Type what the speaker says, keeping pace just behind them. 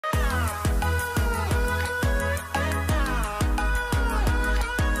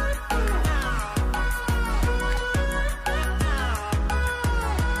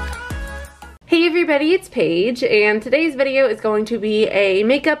Hey everybody, it's Paige, and today's video is going to be a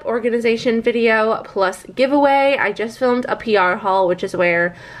makeup organization video plus giveaway. I just filmed a PR haul, which is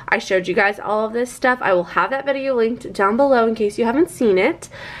where I showed you guys all of this stuff. I will have that video linked down below in case you haven't seen it.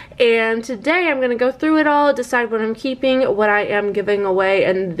 And today I'm going to go through it all, decide what I'm keeping, what I am giving away,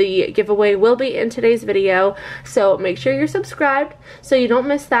 and the giveaway will be in today's video. So make sure you're subscribed so you don't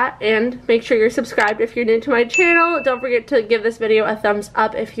miss that, and make sure you're subscribed if you're new to my channel. Don't forget to give this video a thumbs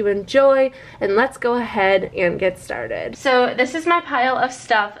up if you enjoy, and let's go ahead and get started. So this is my pile of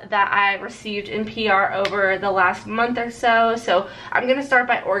stuff that I received in PR over the last month or so. So I'm going to start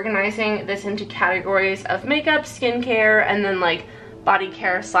by organizing this into categories of makeup, skincare, and then like body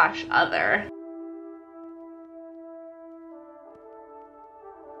care / other.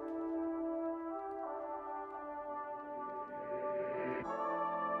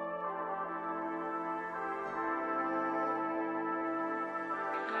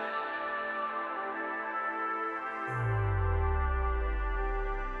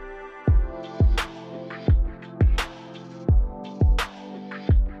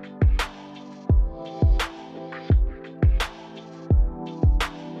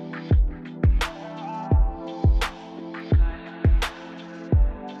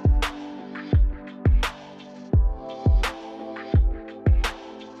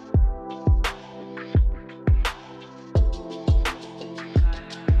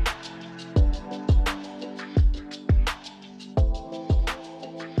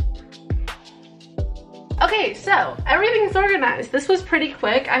 Okay, so everything's organized. This was pretty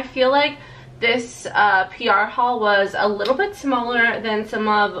quick. I feel like this PR haul was a little bit smaller than some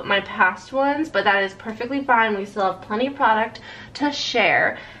of my past ones, but that is perfectly fine. We still have plenty of product to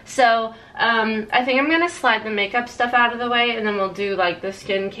share. So I think I'm gonna slide the makeup stuff out of the way, and then we'll do like the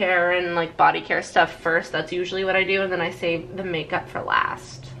skincare and like body care stuff first. That's usually what I do, and then I save the makeup for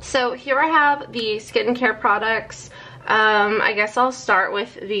last. So here I have the skincare products. I guess I'll start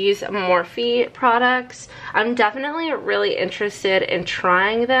with these Morphe products. I'm definitely really interested in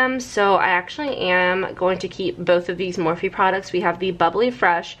trying them, so I actually am going to keep both of these Morphe products. We have the Bubbly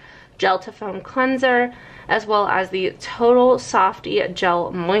Fresh Gel to Foam Cleanser, as well as the Total Softy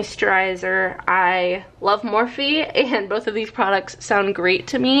Gel Moisturizer. I love Morphe, and both of these products sound great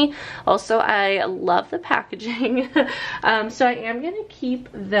to me. Also, I love the packaging, so I am going to keep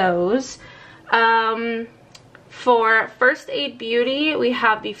those. For First Aid Beauty, we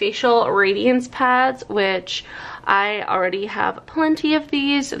have the Facial Radiance Pads, which I already have plenty of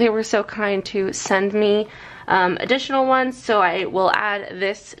these. They were so kind to send me additional ones, so I will add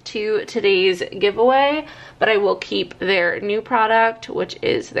this to today's giveaway, but I will keep their new product, which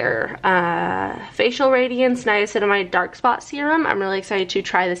is their Facial Radiance Niacinamide Dark Spot Serum. I'm really excited to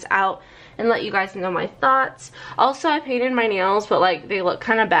try this out and let you guys know my thoughts. Also, I painted my nails, but like they look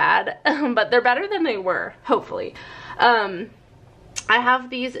kind of bad, but they're better than they were, hopefully. I have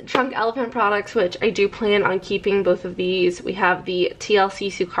these Drunk Elephant products, which I do plan on keeping both of these. We have the TLC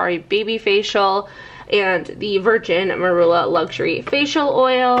Sukari Baby Facial and the Virgin Marula Luxury Facial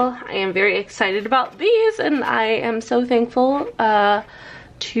Oil. I am very excited about these, and I am so thankful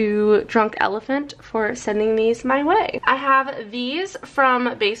to Drunk Elephant for sending these my way. I have these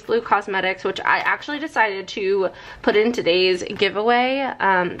from Base Blue Cosmetics, which I actually decided to put in today's giveaway.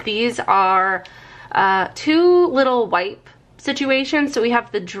 These are two little wipe situations. So we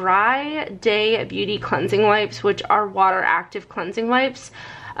have the Dry Day Beauty Cleansing Wipes, which are water active cleansing wipes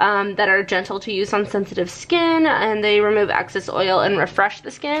that are gentle to use on sensitive skin, and they remove excess oil and refresh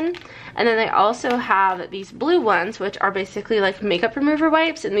the skin. And then they also have these blue ones, which are basically like makeup remover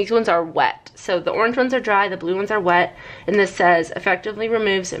wipes, and these ones are wet. So the orange ones are dry, the blue ones are wet, and this says effectively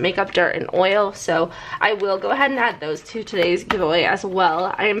removes makeup dirt and oil. So I will go ahead and add those to today's giveaway as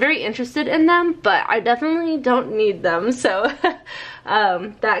well. I am very interested in them, but I definitely don't need them, so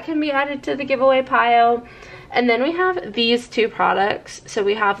that can be added to the giveaway pile. And then we have these two products. So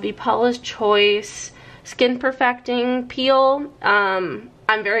we have the Paula's Choice Skin Perfecting Peel. I'm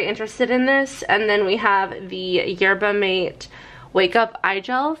very interested in this. And then we have the Yerba Mate Wake Up Eye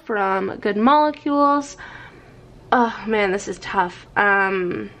Gel from Good Molecules. Oh man, this is tough.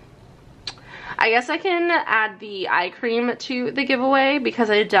 I guess I can add the eye cream to the giveaway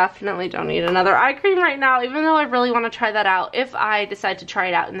because I definitely don't need another eye cream right now, even though I really want to try that out. If I decide to try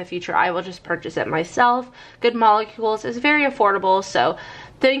it out in the future, I will just purchase it myself. Good Molecules is very affordable, so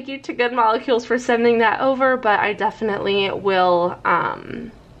thank you to Good Molecules for sending that over, but I definitely will,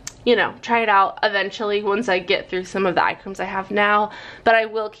 you know, try it out eventually once I get through some of the eye creams I have now. But I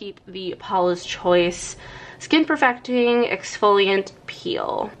will keep the Paula's Choice Skin Perfecting Exfoliant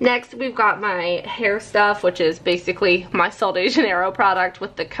Peel. Next, we've got my hair stuff, which is basically my Sol de Janeiro product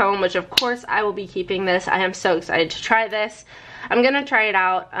with the comb, which of course I will be keeping this. I am so excited to try this. I'm gonna try it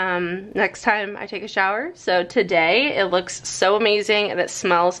out next time I take a shower. So today it looks so amazing and it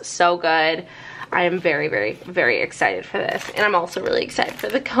smells so good. I am very, very, very excited for this. And I'm also really excited for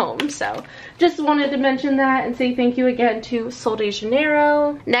the comb. So just wanted to mention that and say thank you again to Sol de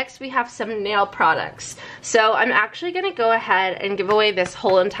Janeiro. Next, we have some nail products. So I'm actually gonna go ahead and give away this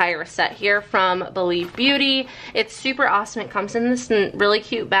whole entire set here from Believe Beauty. It's super awesome. It comes in this really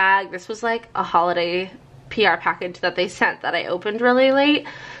cute bag. This was like a holiday PR package that they sent that I opened really late.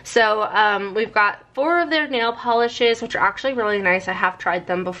 So we've got 4 of their nail polishes, which are actually really nice. I have tried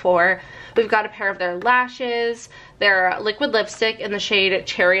them before. We've got a pair of their lashes, their liquid lipstick in the shade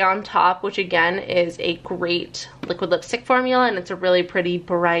Cherry on Top, which again is a great liquid lipstick formula, and it's a really pretty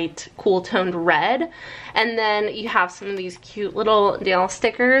bright, cool toned red. And then you have some of these cute little nail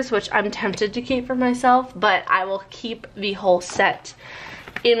stickers, which I'm tempted to keep for myself, but I will keep the whole set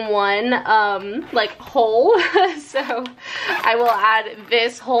in one like whole. So I will add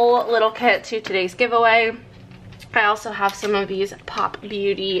this whole little kit to today's giveaway. I also have some of these Pop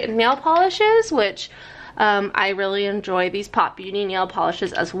Beauty nail polishes, which I really enjoy these Pop Beauty nail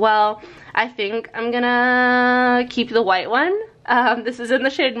polishes as well. I think I'm gonna keep the white one. This is in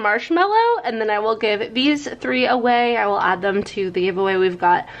the shade Marshmallow, and then I will give these 3 away. I will add them to the giveaway. We've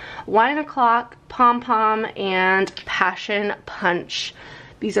got Wine O'Clock, Pom Pom, and Passion Punch.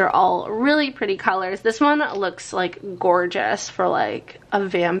 These are all really pretty colors. This one looks like gorgeous for like a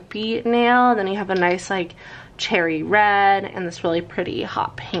vampy nail. And then you have a nice like cherry red and this really pretty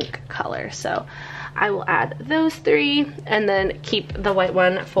hot pink color. So I will add those 3 and then keep the white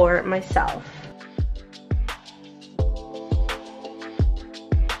one for myself.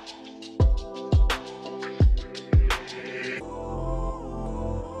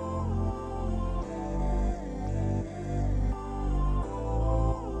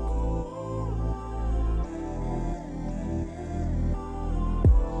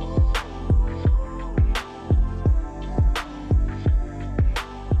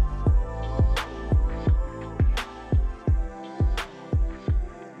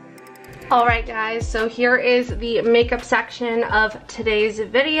 Alright guys, so here is the makeup section of today's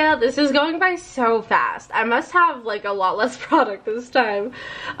video. This is going by so fast. I must have like a lot less product this time.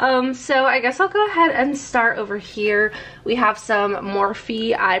 So I guess I'll go ahead and start over here. We have some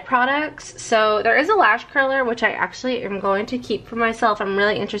Morphe eye products. So there is a lash curler, which I actually am going to keep for myself. I'm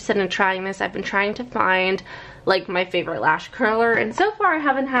really interested in trying this. I've been trying to find like my favorite lash curler, and so far I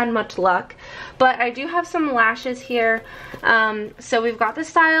haven't had much luck, but I do have some lashes here. So we've got the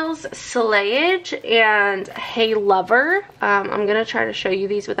styles Slayage and Hey Lover. I'm gonna try to show you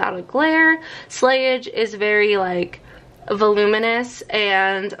these without a glare. Slayage is very like voluminous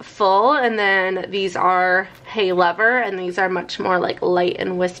and full, and then these are Hey Lover, and these are much more like light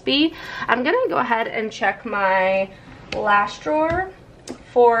and wispy. I'm gonna go ahead and check my lash drawer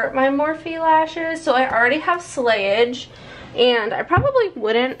for my Morphe lashes. So I already have Slayage, and I probably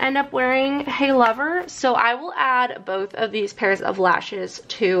wouldn't end up wearing Hey Lover, so I will add both of these pairs of lashes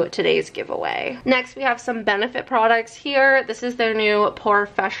to today's giveaway. Next, we have some Benefit products here. This is their new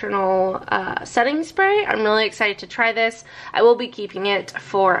Professional setting spray. I'm really excited to try this. I will be keeping it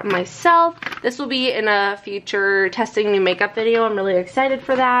for myself. This will be in a future testing new makeup video. I'm really excited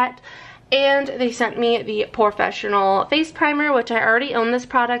for that. And they sent me the Professional face primer, which I already own this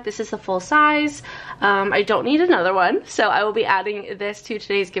product. This is the full size. I don't need another one, so I will be adding this to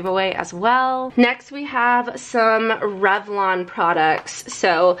today's giveaway as well. Next, we have some Revlon products.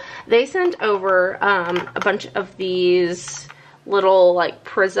 So they sent over a bunch of these little like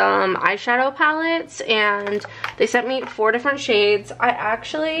prism eyeshadow palettes, and they sent me 4 different shades. I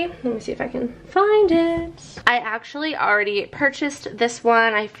actually, let me see if I can find it. I actually already purchased this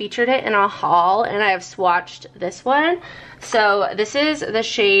one. I featured it in a haul, and I have swatched this one. So this is the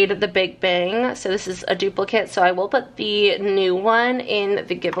shade The Big Bang. So this is a duplicate, so I will put the new one in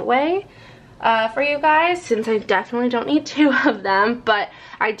the giveaway for you guys, since I definitely don't need 2 of them, but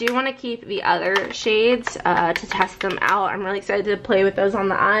I do want to keep the other shades to test them out. I'm really excited to play with those on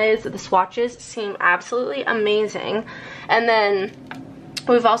the eyes. The swatches seem absolutely amazing. And then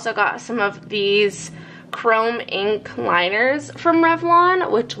we've also got some of these chrome ink liners from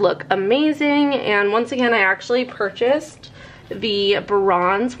Revlon, which look amazing. And once again, I actually purchased the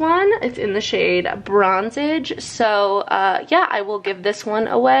bronze one. It's in the shade Bronzage. So yeah, I will give this one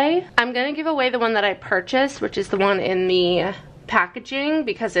away. I'm gonna give away the one that I purchased, which is the one in the packaging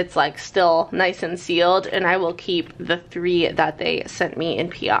because it's like still nice and sealed, and I will keep the 3 that they sent me in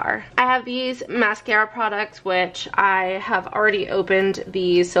PR. I have these mascara products, which I have already opened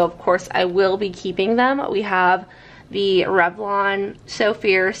these, so of course I will be keeping them. We have the Revlon So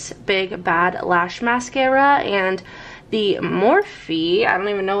Fierce Big Bad Lash Mascara and the Morphe, I don't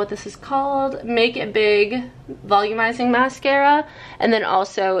even know what this is called, Make It Big Volumizing Mascara, and then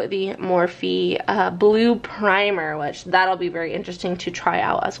also the Morphe Blue Primer, which that'll be very interesting to try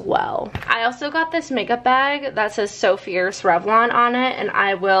out as well. I also got this makeup bag that says So Fierce Revlon on it, and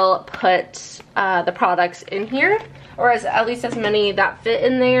I will put the products in here, or at least as many that fit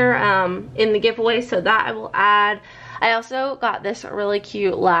in there in the giveaway, so that I will add. I also got this really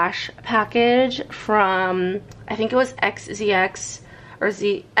cute lash package from, I think it was XZX or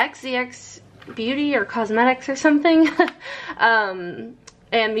XZX Beauty or Cosmetics or something. And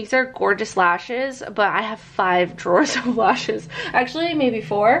these are gorgeous lashes, but I have 5 drawers of lashes. Actually, maybe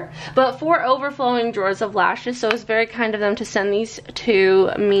 4, but 4 overflowing drawers of lashes, so it's very kind of them to send these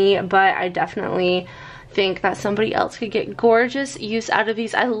to me, but I definitely think that somebody else could get gorgeous use out of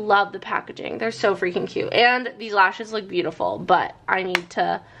these. I love the packaging. They're so freaking cute. And these lashes look beautiful, but I need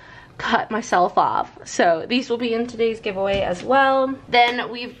to cut myself off. So these will be in today's giveaway as well.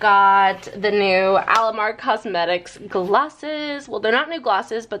 Then we've got the new Alamar Cosmetics glosses. Well, they're not new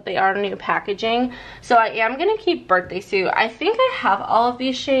glosses, but they are new packaging. So I am going to keep Birthday Suit. I think I have all of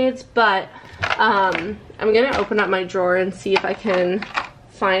these shades, but I'm going to open up my drawer and see if I can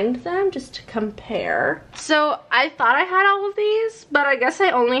find them just to compare. So I thought I had all of these, but I guess I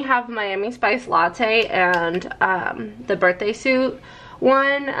only have Miami Spice Latte and the Birthday Suit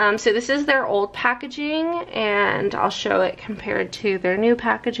one. So this is their old packaging, and I'll show it compared to their new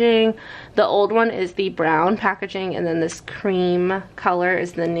packaging. The old one is the brown packaging, and then this cream color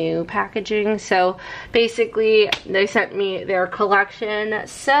is the new packaging. So basically they sent me their collection.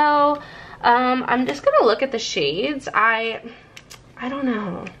 So I'm just gonna look at the shades. I don't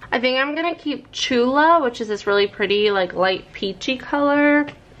know. I think I'm gonna keep Chula, which is this really pretty like light peachy color.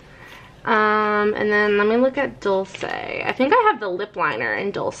 And then let me look at Dulce. I think I have the lip liner in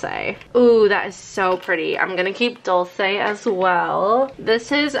Dulce. Ooh, that is so pretty. I'm gonna keep Dulce as well.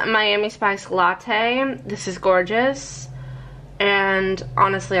 This is Miami Spice Latte. This is gorgeous. And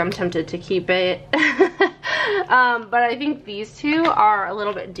honestly, I'm tempted to keep it. But I think these 2 are a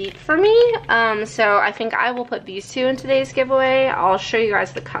little bit deep for me. So I think I will put these 2 in today's giveaway. I'll show you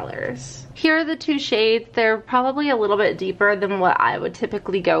guys the colors. Here are the 2 shades. They're probably a little bit deeper than what I would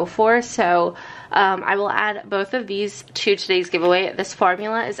typically go for. So I will add both of these to today's giveaway. This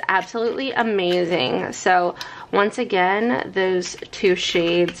formula is absolutely amazing. So once again, those 2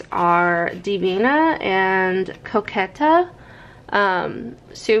 shades are Divina and Coqueta.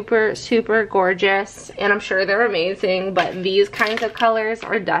 Super gorgeous, and I'm sure they're amazing, but these kinds of colors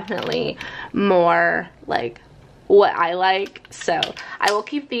are definitely more like what I like, so I will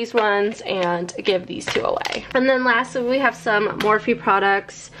keep these ones and give these 2 away. And then lastly, we have some Morphe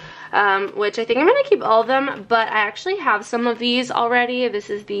products, which I think I'm going to keep all of them, but I actually have some of these already. This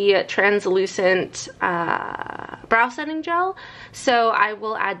is the translucent brow setting gel, so I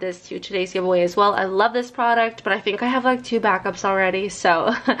will add this to today's giveaway as well. I love this product, but I think I have like 2 backups already,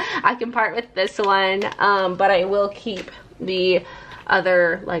 so I can part with this one, but I will keep the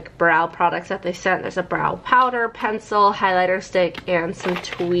other like brow products that they sent. There's a brow powder, pencil, highlighter stick, and some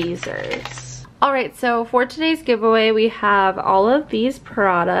tweezers. Alright, so for today's giveaway, we have all of these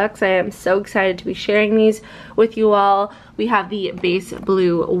products. I am so excited to be sharing these with you all. We have the base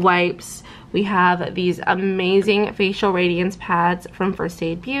blue wipes. We have these amazing facial radiance pads from First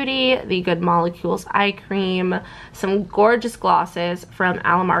Aid Beauty, the Good Molecules eye cream, some gorgeous glosses from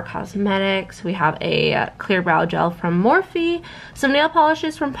Alamar Cosmetics. We have a clear brow gel from Morphe, some nail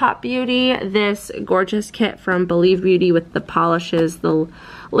polishes from Pop Beauty, this gorgeous kit from Believe Beauty with the polishes, the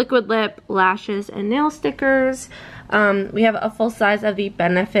liquid lip, lashes, and nail stickers. We have a full size of the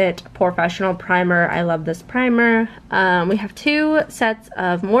Benefit Professional Primer. I love this primer. We have 2 sets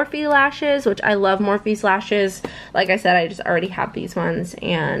of Morphe lashes, which I love Morphe's lashes. Like I said, I just already have these ones,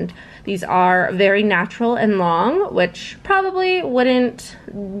 and these are very natural and long, which probably wouldn't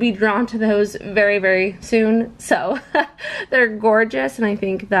be drawn to those very soon. So they're gorgeous, and I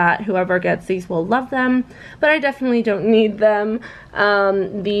think that whoever gets these will love them, but I definitely don't need them.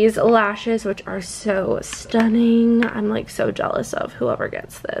 These lashes, which are so stunning, I'm like so jealous of whoever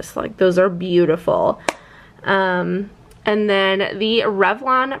gets this. Like, those are beautiful. And then the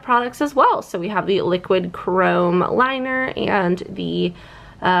Revlon products as well. So we have the liquid chrome liner and the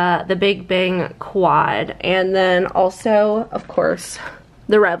Big Bang quad, and then also, of course,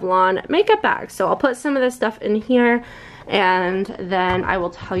 the Revlon makeup bag. So I'll put some of this stuff in here, and then I will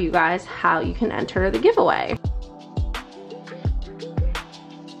tell you guys how you can enter the giveaway.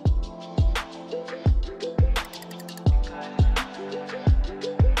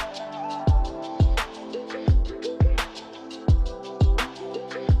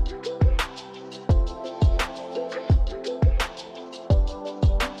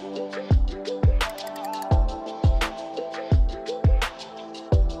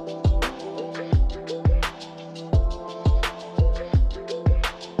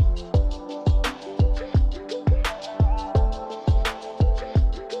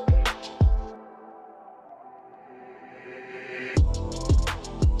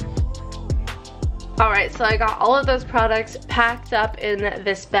 Alright, so I got all of those products packed up in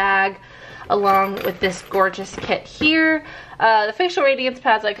this bag along with this gorgeous kit here. The facial radiance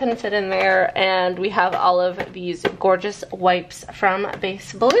pads I couldn't fit in there, and we have all of these gorgeous wipes from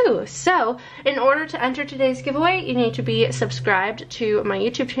Base Blue. So in order to enter today's giveaway, you need to be subscribed to my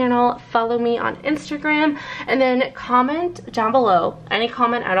YouTube channel, follow me on Instagram, and then comment down below, any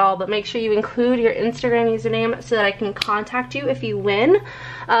comment at all, but make sure you include your Instagram username so that I can contact you if you win.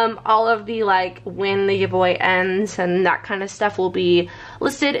 All of the like when the giveaway ends and that kind of stuff will be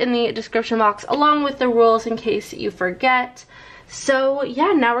listed in the description box along with the rules in case you forget. So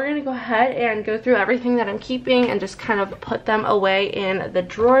yeah, now we're gonna go ahead and go through everything that I'm keeping and just kind of put them away in the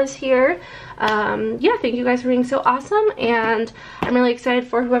drawers here. Yeah, thank you guys for being so awesome, and I'm really excited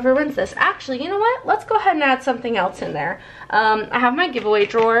for whoever wins this. Actually, you know what? Let's go ahead and add something else in there. I have my giveaway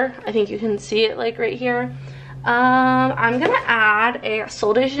drawer. I think you can see it like right here. I'm gonna add a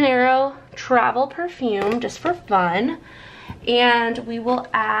Sol de Janeiro travel perfume just for fun, and we will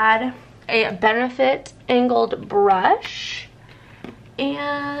add a Benefit angled brush.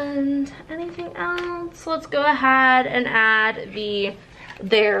 And anything else? Let's go ahead and add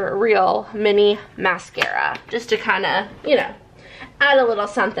their Real Mini Mascara just to kind of, you know, add a little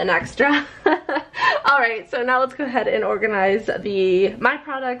something extra. Alright, so now let's go ahead and organize my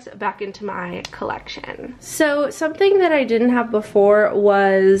products back into my collection. So something that I didn't have before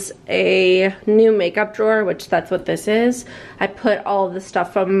was a new makeup drawer, which that's what this is. I put all of the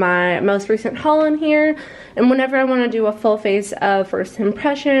stuff from my most recent haul in here, and whenever I want to do a full face of first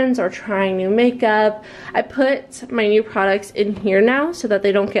impressions or trying new makeup, I put my new products in here now so that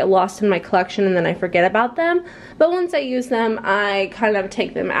they don't get lost in my collection and then I forget about them. But once I use them, I kind of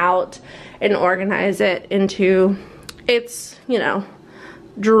take them out and organize it into its, you know,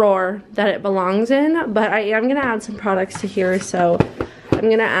 drawer that it belongs in. But I am gonna add some products to here, so I'm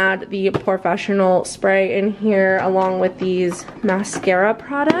gonna add the Professional spray in here along with these mascara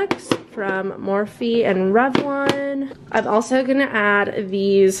products from Morphe and Revlon. I'm also gonna add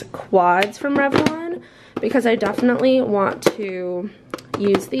these quads from Revlon because I definitely want to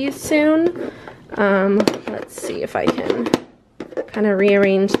use these soon. Let's see if I can kind of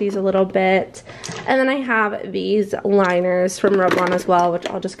rearrange these a little bit. And then I have these liners from Revlon as well, which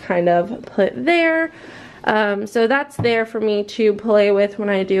I'll just kind of put there. So that's there for me to play with when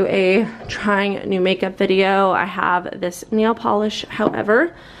I do a trying new makeup video. I have this nail polish,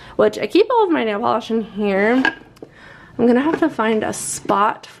 however, which I keep all of my nail polish in here. I'm gonna have to find a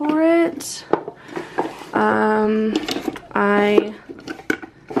spot for it. I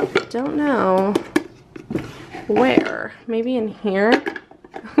don't know where. Maybe in here.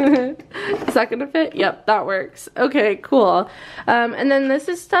 Is that gonna fit? Yep, that works. Okay, cool. And then this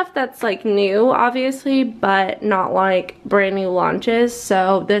is stuff that's like new, obviously, but not like brand new launches,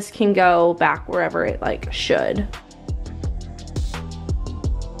 so this can go back wherever it like should.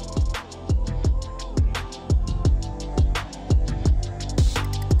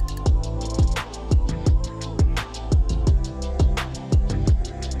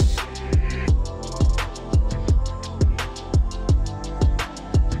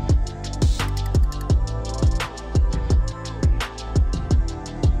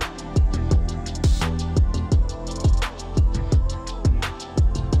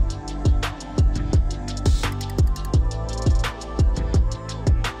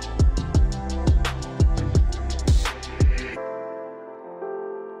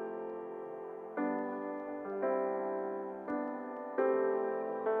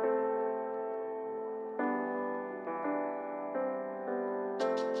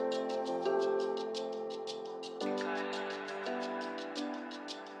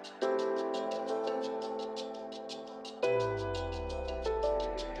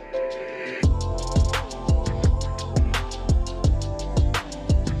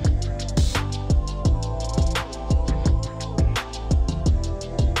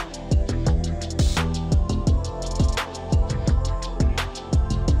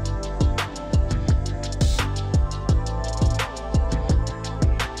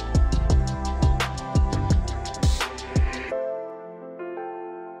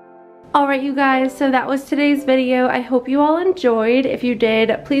 Alright you guys, so that was today's video. I hope you all enjoyed. If you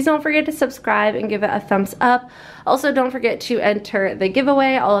did, please don't forget to subscribe and give it a thumbs up. Also, don't forget to enter the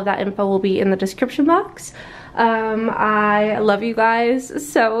giveaway. All of that info will be in the description box. I love you guys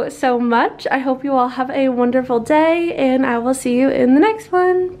so much. I hope you all have a wonderful day, and I will see you in the next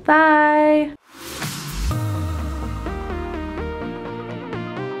one. Bye!